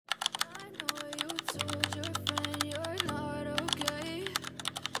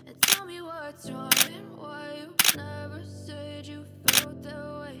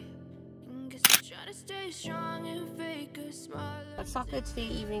soccer today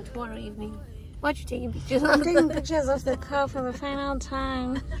evening, tomorrow evening. What you taking pictures of? I'm taking pictures of the car for the final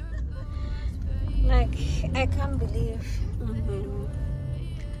time. Like, I can't believe.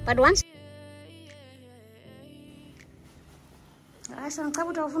 But once I some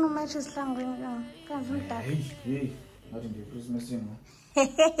couple of matches long. Hey, not in the Christmas, you know.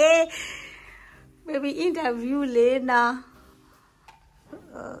 Baby, interview Lena.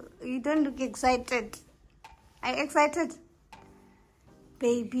 You don't look excited. Are you excited?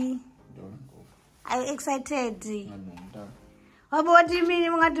 Baby. Don't go. Are you excited? No. What do you mean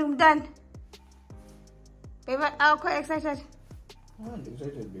you're going to done? Baby, I'm quite excited. I'm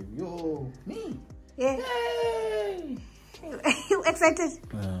excited, baby. Yo, me. Yeah. Hey. You excited?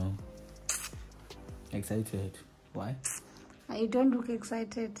 Well, excited. Why? You don't look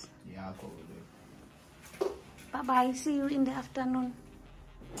excited. Yeah, I'll go with it. Bye-bye. See you in the afternoon.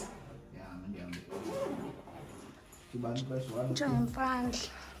 Join France.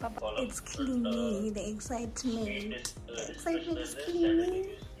 Bye-bye. It's killing me, the excitement. The excitement is killing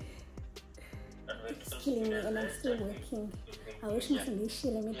me. It's killing me and I'm still working. I wish my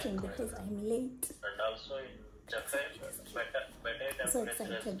initial meeting because I'm late. I'm so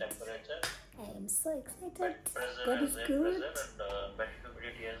excited. I am so excited. God is good.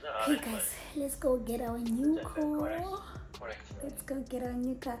 Hey guys, let's go get our new car. Let's go get our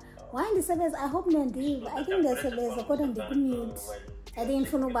new car. Why in the service? I hope not leave. I think the service according to the news. I didn't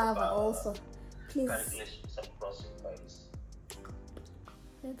follow Bava also. Please.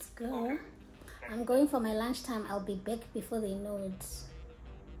 Let's go. I'm going for my lunchtime. I'll be back before they know it.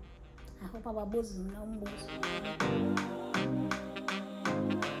 I hope our boss knows.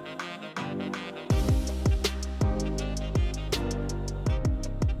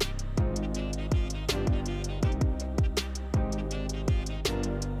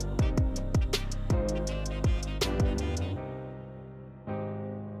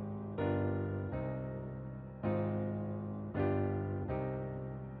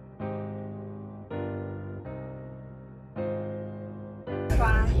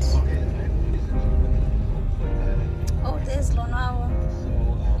 Oh, there's Lonao.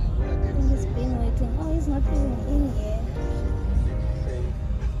 I think he's been waiting. Oh, he's not even in yet.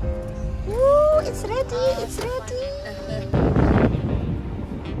 Woo, it's ready, it's ready.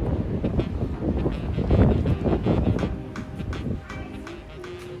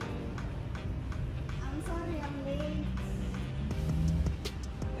 I'm sorry, I'm late.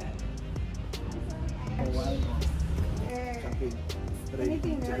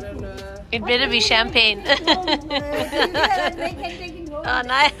 It better be champagne. Oh,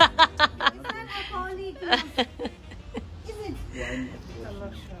 nice.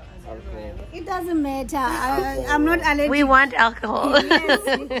 It doesn't matter. I'm not allergic. We want alcohol. Yes.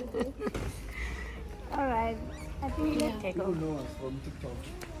 Alright. I think Okay, go. know us from TikTok.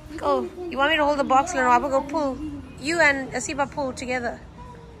 Go. You want me to hold the box, Lenore? Go pull. You and Asiba pull together.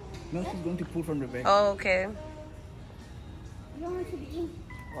 No, she's going to pull from the back. Oh, okay. you don't want to be in.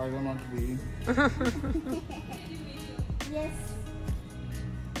 I don't want to be in. Yes.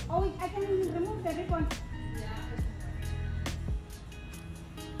 Oh, I can remove the ribbon.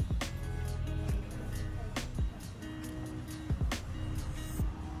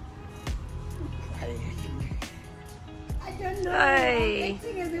 I don't know. Hey. I'm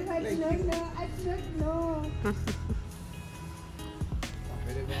acting as if I don't know. I don't know.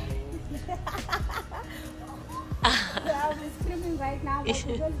 I'll be screaming right now, but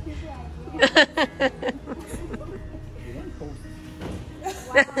because people are You don't post.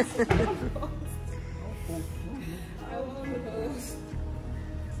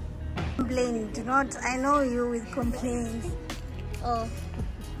 Complain, do not. I know you with complaints. Oh.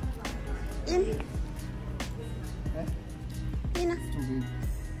 In. In. Too big.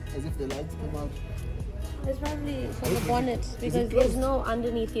 As if the lights come out. It's probably for the bonnet because there's no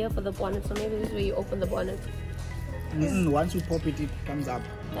underneath here for the bonnet, so maybe this is where you open the bonnet. Once you pop it, it comes up.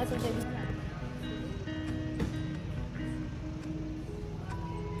 That's what they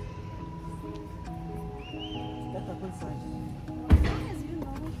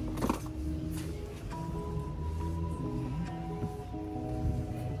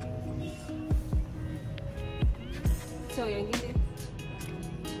So you're gonna get it?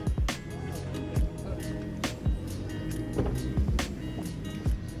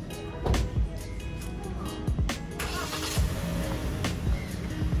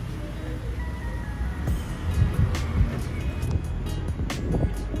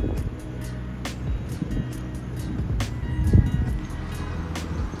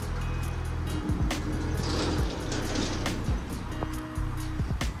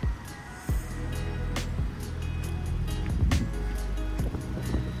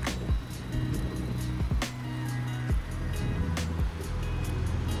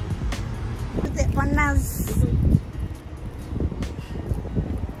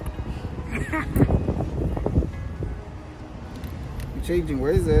 changing.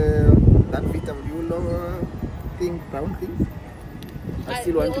 Where is that VW logo thing, brown thing? I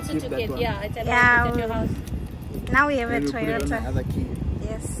still want to keep that one. Yeah, it's at your house. Now we have a Put it on Toyota. another key.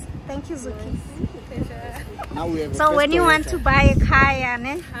 Yes. Thank you, Zuki. Now we have So when you want to buy a car,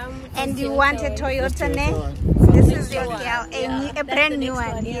 and you want a Toyota, this is your girl, a brand new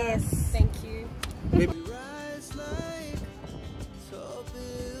one. Yes. Thank you. Maybe.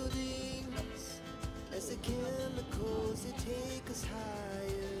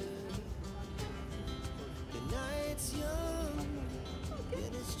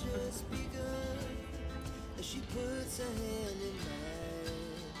 She puts her hand in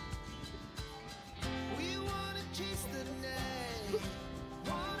mine. We wanna chase the night,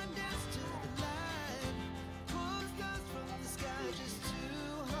 wanna dance to the light. Pull stars from the sky, just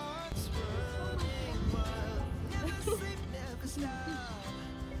two hearts running wild. Never sleep, never stop.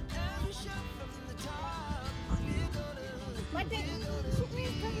 Every shot from the top. We're gonna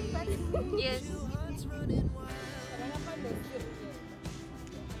Yes. two hearts running wild.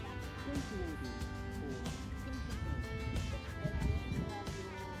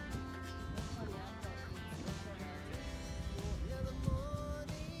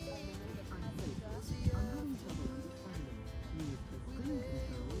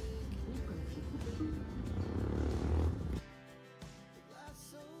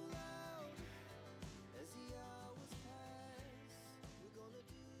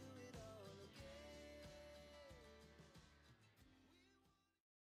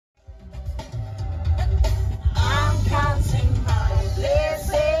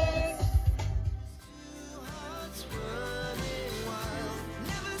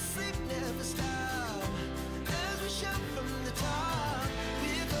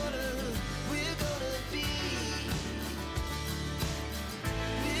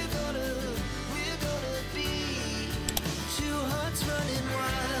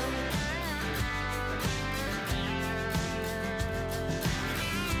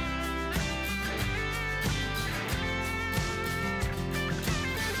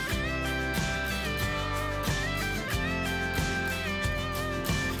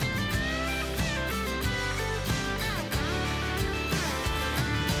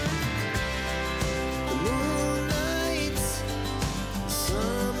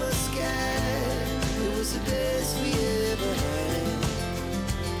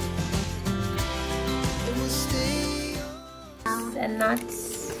 And nuts.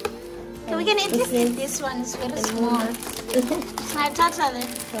 So we can at least eat this one. It's very small. My tata then.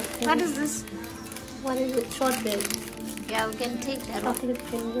 What is this? What is it? Shortbread. Yeah, we can take that off. Chocolate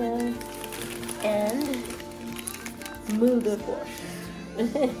finger and Mulder wash.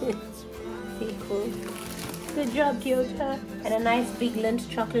 Okay, cool. Good job, Toyota. And a nice big Lindt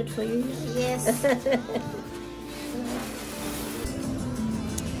chocolate for you. Yes.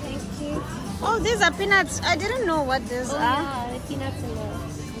 Thank you. Oh, these are peanuts. I didn't know what these are. Yeah, peanuts in there.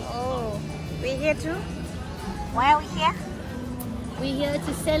 Oh, we're here too? Why are we here? We're here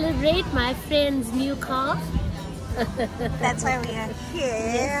to celebrate my friend's new car. That's why we are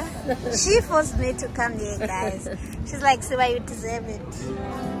here. She forced me to come here, guys. She's like, Siva, you deserve it.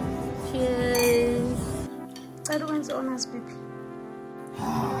 Cheers. That one's on us, baby.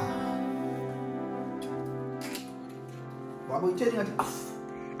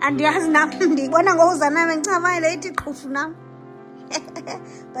 Andiyazi nami ndibona ngokuza nami ngicabanga lethi qhufu nami.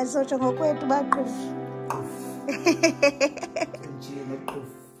 Basotsho ngokwethu baqhufu.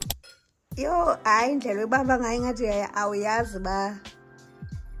 Yo, hayi indlela ebamba ngayo ngathi awuyazi ba.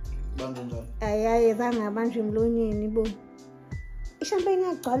 Ayaye bangabanje emlonyeni bo. Ishampeni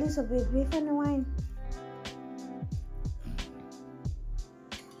yagcwalisa baby ifana wine.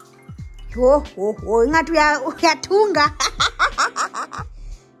 Ho, ingathi uyathunga.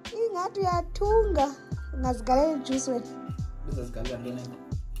 Ingathi uyathunga. Ungazigalela ijuice wena. Uzazikalela ntoni?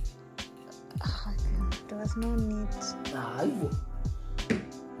 There was no need. Hayibo.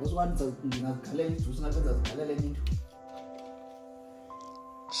 Uzwanza ngingazikalela ijuice ngathi uzazikalela into.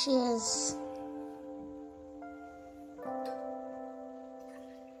 Cheers.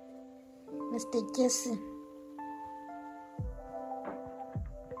 Mr. Jesse.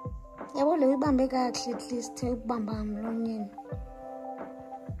 Yabo le ibambe kahle at least ukubamba emlonyeni.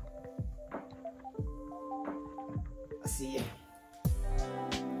 Asiye.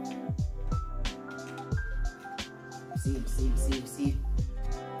 See.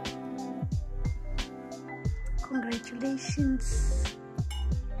 Congratulations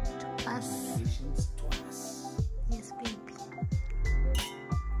to us. Congratulations to us. Yes, baby.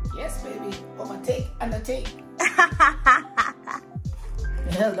 Yes, baby. Overtake, undertake.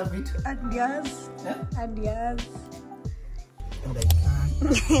 Yeah, love it. And yes. Yeah? And yes. And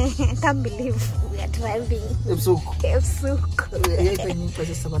Can't believe we are driving.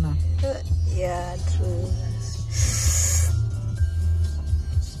 Yeah, true.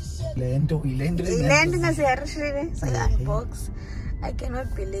 Unbox. I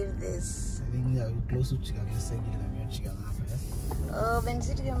cannot believe this. Oh, when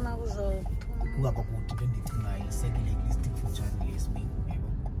city maguzo.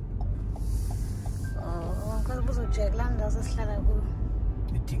 Oh, because buzo check land as a slalago.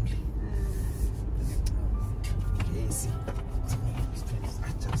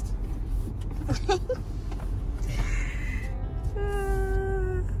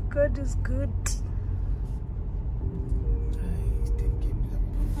 God is good.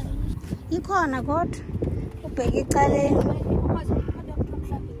 Ikhona kodwa ubheka icaleni.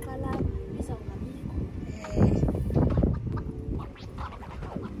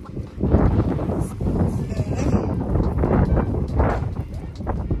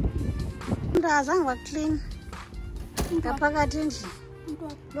 Ndazange waclean. Ngaphakathi endlini.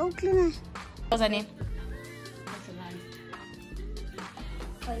 Lo clean. What's her name?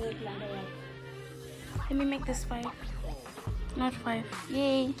 Let me make this 5. Not 5.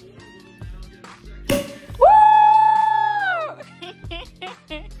 Yay. Woo!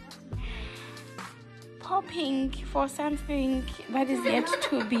 Popping for something that is yet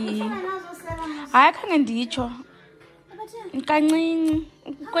to be. I can't ndicho. Nkancinci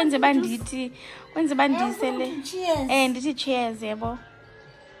kwenze bandithi bandisele ndithi cheers yebo.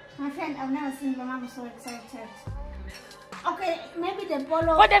 My friend, I've never seen my mom so excited. Okay, maybe the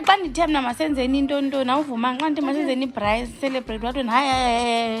polo. Kodwa xa ndithe mna masenzeni into awuvuma xa ndithi masenzeni ibraai celebrate wathi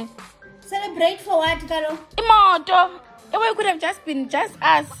hayi Celebrate for what, Kalo? imoto. We could have just been just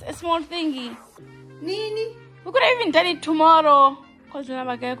us, a small thingy. Nini? We could have even done it tomorrow because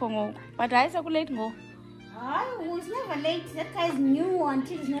ngabakekho ngoku. But hayi sekulate ngoku. Oh, it's never late. That guy is new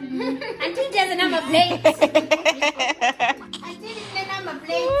until it's not new. Until there's a number plate. Until it's a number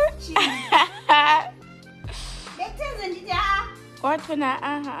plate. What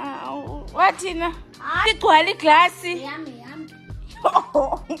what in igcwala iglasi. Yummy.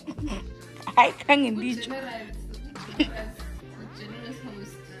 Hayi khange nditsho.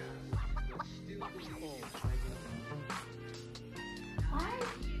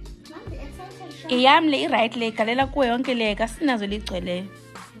 Iyam le right le galela kuwe yonke le kasinazo ligcweleyo.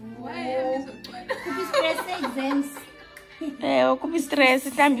 Kubi stress exams. Kubi stress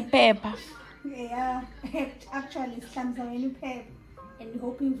mhlambi iphepha. Yeah, actually it's something pep and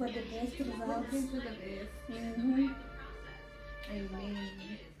hoping for the best results. Amen.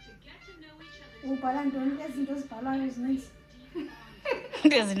 Ubhala ntoni ezinto ezibhalwayo ezininzi?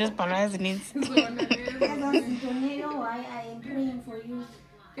 Izinto ezibhalwayo ezininzi. Why I am praying for you.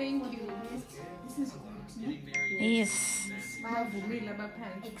 Thank you. This is good. Yes.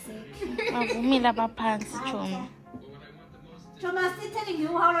 Bavumile abaphansi Chomi. Thomas, still telling you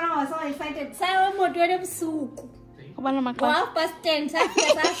how long I was so excited. Sayo emotweni ebusuku. Kubana maxesha. 10:30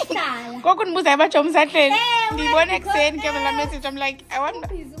 sahlala. Ngoku ndibuza abajomi sahleli. Ndibona ekuseni ke la message I'm like I want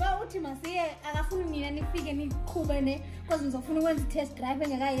uthi masiye akafuni mina nifike niqhube ne because ngizofuna ukwenza test drive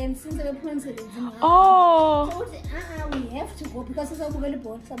engakayenzi since bephuma emsebenzini. Oh. We have to go because sizobukela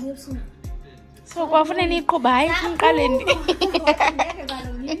ibhola sabuye ebusuku. So kwafuna niqhuba hayi iqaleni.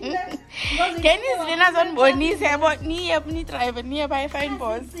 Kenizile nazonibonisa yabo niye drive niye by fine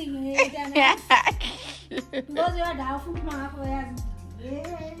boss. Ngozi yada afuna ngakho yazi.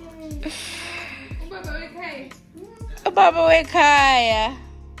 Ubaba wekhaya.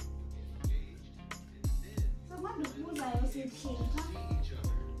 So manje ubuza yosithini ha?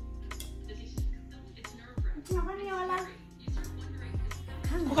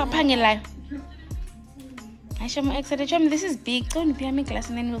 Ukaphangelayo. Ashama excited Chomi, this is big. Don't be a glass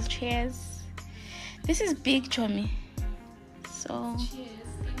and then we'll cheers. This is big Chomi. So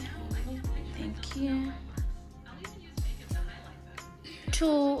thank you.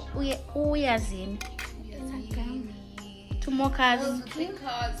 To uyazini. To more cars.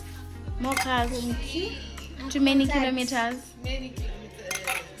 More cars. Too many kilometers.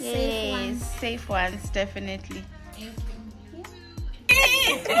 Yes, safe ones definitely.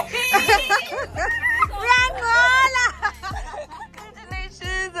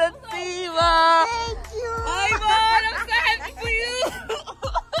 Congratulations, Asiva. Thank you. Oh my God, I'm so happy for you.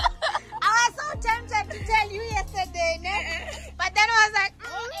 I was so tempted to tell you yesterday, but then I was like,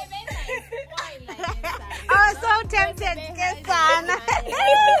 I was so tempted, Kesana.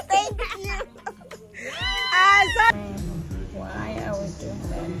 Thank you. Why are we doing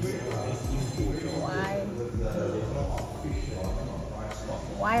that?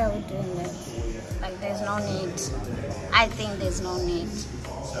 Why are we doing that? Like, there's no need.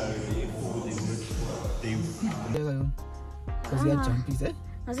 Because you are jumpies, eh?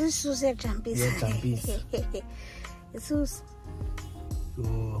 I think Susie are jumpies. You are jumpies. Sus. So,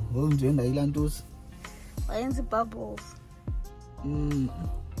 what are you doing? Islandos? Why in the bubbles?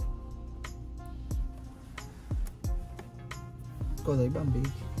 Because I'm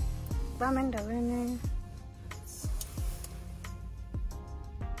big. Bamenda,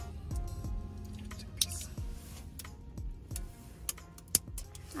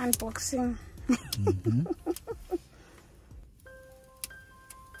 unboxing.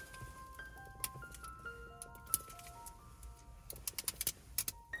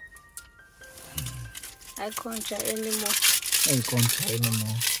 I can't try anymore.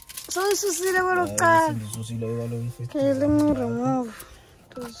 So this is the level of car. Okay, let me remove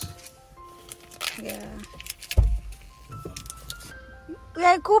those. Yeah.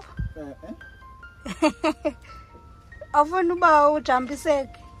 Yeah, Coop. I want to buy a jumpy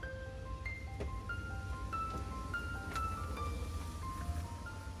sack.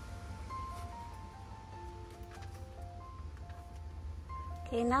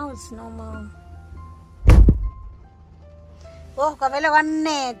 Okay, now it's normal. Oh, kavele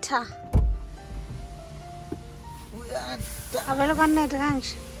kwanetha. Kavele kwanetha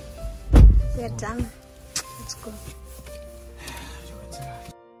kanje. We're done. Let's go.